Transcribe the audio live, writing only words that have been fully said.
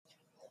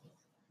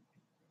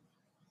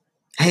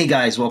Hey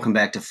guys, welcome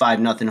back to 5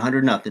 nothing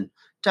 100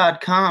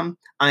 nothing.com.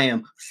 I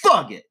am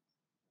Fug It.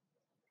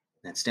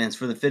 That stands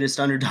for the fittest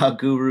underdog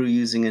guru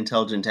using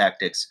intelligent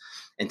tactics.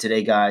 And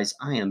today, guys,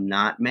 I am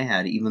not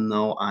mad, even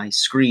though I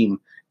scream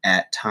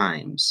at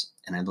times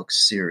and I look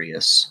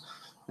serious.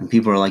 And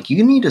people are like,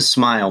 you need to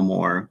smile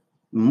more.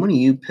 And what are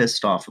you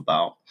pissed off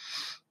about?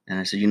 And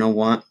I said, you know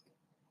what?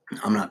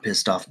 I'm not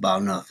pissed off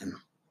about nothing.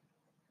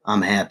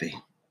 I'm happy.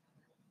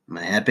 I'm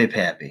a happy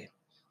pappy.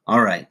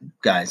 All right,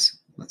 guys,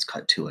 let's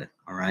cut to it.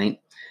 All right.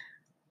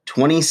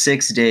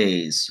 26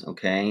 days,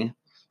 okay,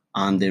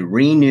 on the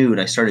renewed.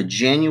 I started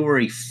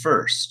January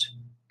 1st,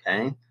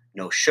 okay?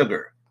 No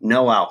sugar,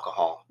 no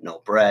alcohol, no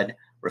bread,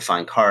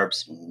 refined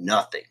carbs,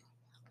 nothing.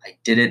 I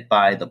did it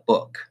by the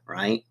book,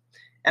 right?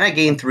 And I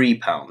gained 3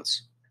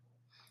 pounds.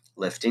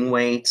 Lifting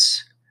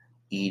weights,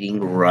 eating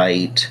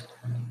right,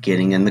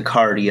 getting in the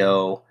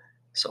cardio.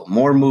 So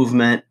more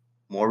movement,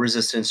 more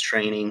resistance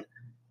training,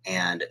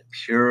 and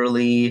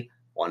purely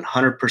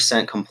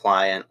 100%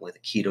 compliant with a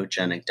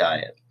ketogenic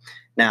diet.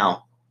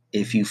 Now,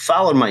 if you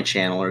followed my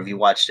channel or if you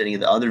watched any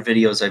of the other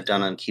videos I've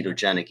done on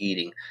ketogenic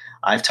eating,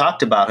 I've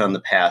talked about it in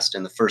the past.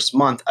 In the first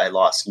month, I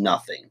lost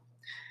nothing.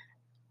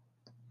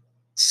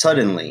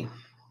 Suddenly,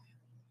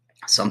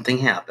 something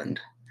happened,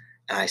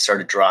 and I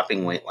started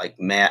dropping weight like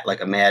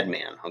a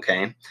madman.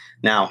 Okay,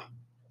 now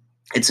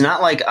it's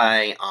not like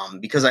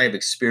because I have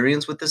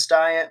experience with this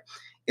diet.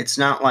 It's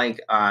not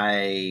like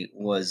I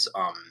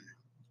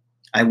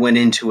went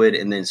into it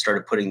and then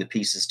started putting the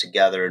pieces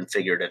together and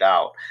figured it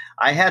out.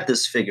 I had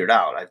this figured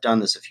out. I've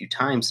done this a few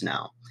times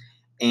now.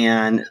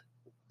 And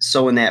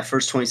so in that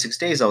first 26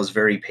 days, I was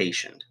very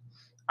patient.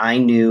 I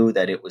knew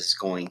that it was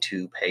going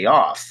to pay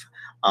off.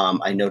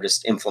 I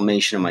noticed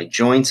inflammation in my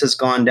joints has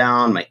gone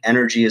down. My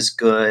energy is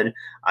good.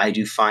 I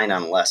do fine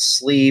on less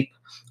sleep.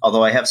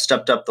 Although I have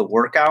stepped up the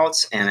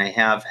workouts and I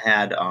have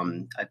had,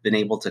 I've been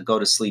able to go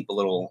to sleep a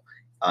little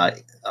uh,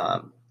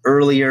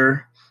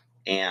 earlier.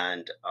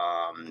 And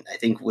I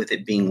think with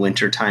it being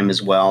wintertime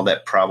as well,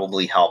 that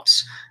probably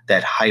helps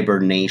that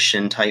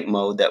hibernation type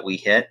mode that we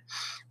hit.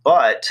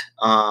 But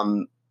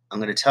I'm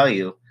going to tell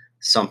you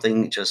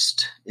something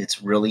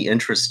it's really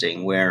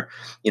interesting where,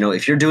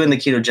 if you're doing the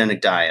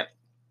ketogenic diet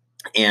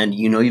and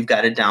you've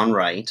got it down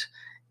right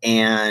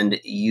and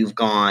you've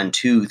gone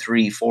 2,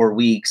 3, 4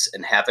 weeks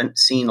and haven't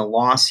seen a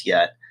loss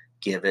yet,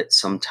 give it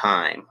some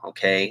time.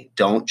 Okay.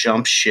 Don't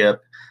jump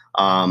ship.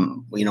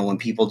 When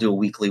people do a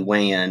weekly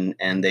weigh-in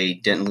and they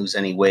didn't lose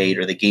any weight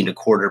or they gained a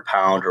quarter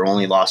pound or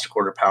only lost a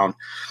quarter pound,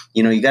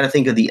 you got to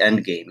think of the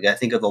end game. You got to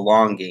think of the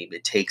long game.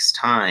 It takes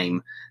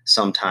time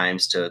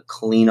sometimes to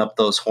clean up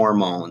those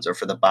hormones or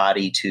for the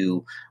body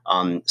to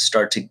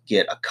start to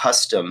get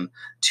accustomed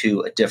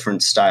to a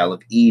different style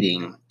of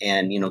eating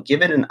and,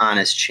 give it an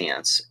honest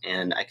chance.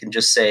 And I can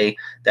just say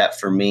that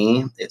for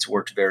me, it's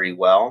worked very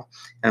well.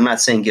 And I'm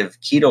not saying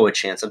give keto a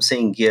chance. I'm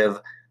saying give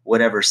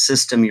whatever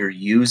system you're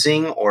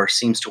using or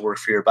seems to work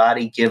for your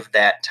body, give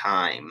that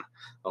time.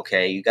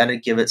 Okay. You got to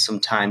give it some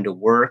time to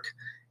work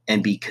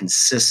and be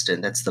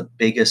consistent. That's the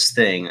biggest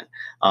thing.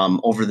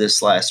 Over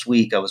this last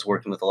week, I was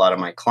working with a lot of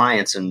my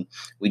clients and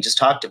we just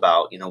talked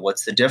about,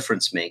 what's the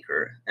difference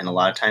maker? And a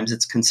lot of times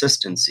it's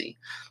consistency.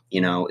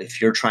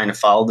 If you're trying to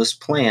follow this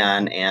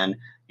plan and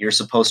you're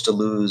supposed to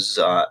lose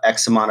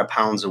X amount of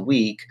pounds a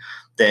week,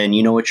 then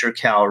you know what your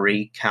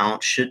calorie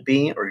count should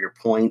be or your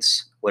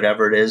points,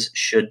 whatever it is,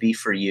 should be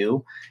for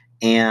you.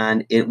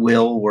 And it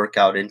will work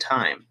out in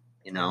time,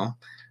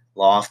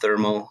 law of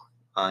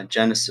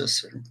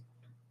thermogenesis.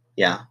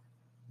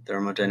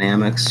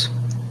 Thermodynamics,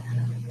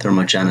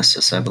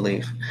 thermogenesis, I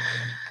believe.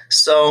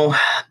 So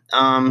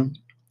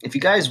if you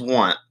guys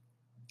want,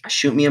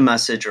 shoot me a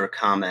message or a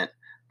comment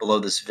below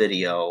this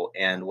video.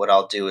 And what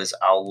I'll do is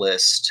I'll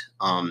list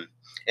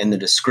in the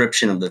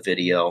description of the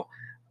video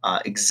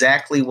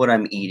exactly what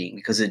I'm eating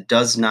because it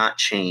does not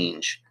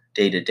change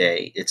day to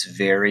day. It's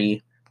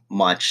very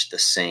much the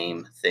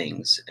same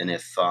things. And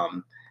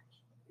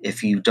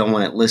if you don't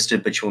want it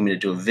listed, but you want me to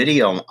do a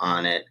video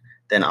on it,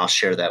 then I'll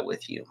share that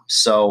with you.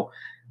 So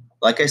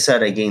like I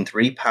said, I gained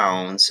 3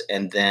 pounds.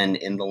 And then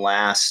in the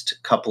last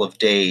couple of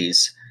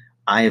days,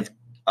 I've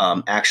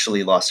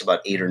actually lost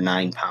about 8 or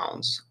 9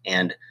 pounds.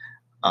 And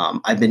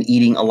I've been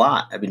eating a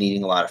lot. I've been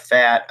eating a lot of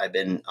fat. I've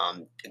been,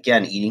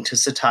 again, eating to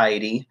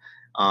satiety,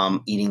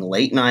 eating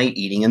late night,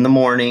 eating in the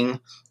morning,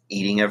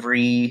 eating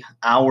every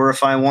hour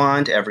if I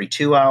want, every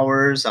 2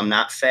 hours. I'm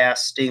not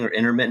fasting or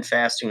intermittent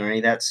fasting or any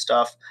of that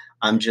stuff.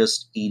 I'm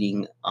just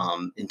eating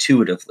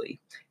intuitively,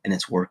 and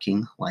it's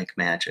working like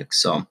magic.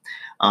 So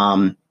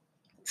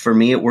for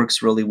me, it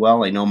works really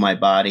well. I know my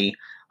body.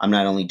 I'm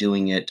not only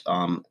doing it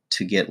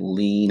to get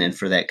lean and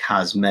for that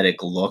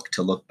cosmetic look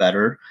to look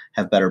better,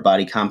 have better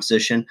body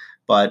composition,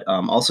 but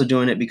also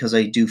doing it because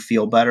I do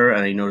feel better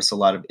and I notice a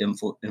lot of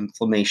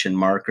inflammation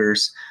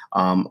markers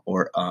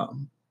or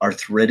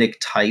arthritic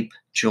type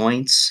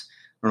joints.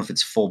 I don't know if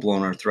it's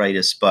full-blown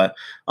arthritis, but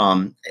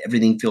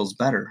everything feels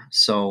better.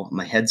 So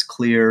my head's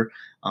clear.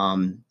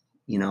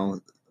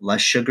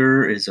 Less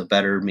sugar is a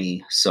better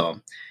me. So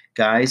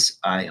guys,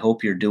 I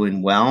hope you're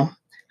doing well.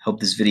 Hope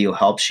this video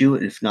helps you,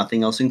 and if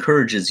nothing else,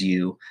 encourages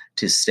you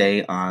to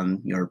stay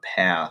on your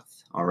path.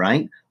 All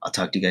right? I'll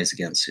talk to you guys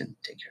again soon.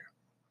 Take care.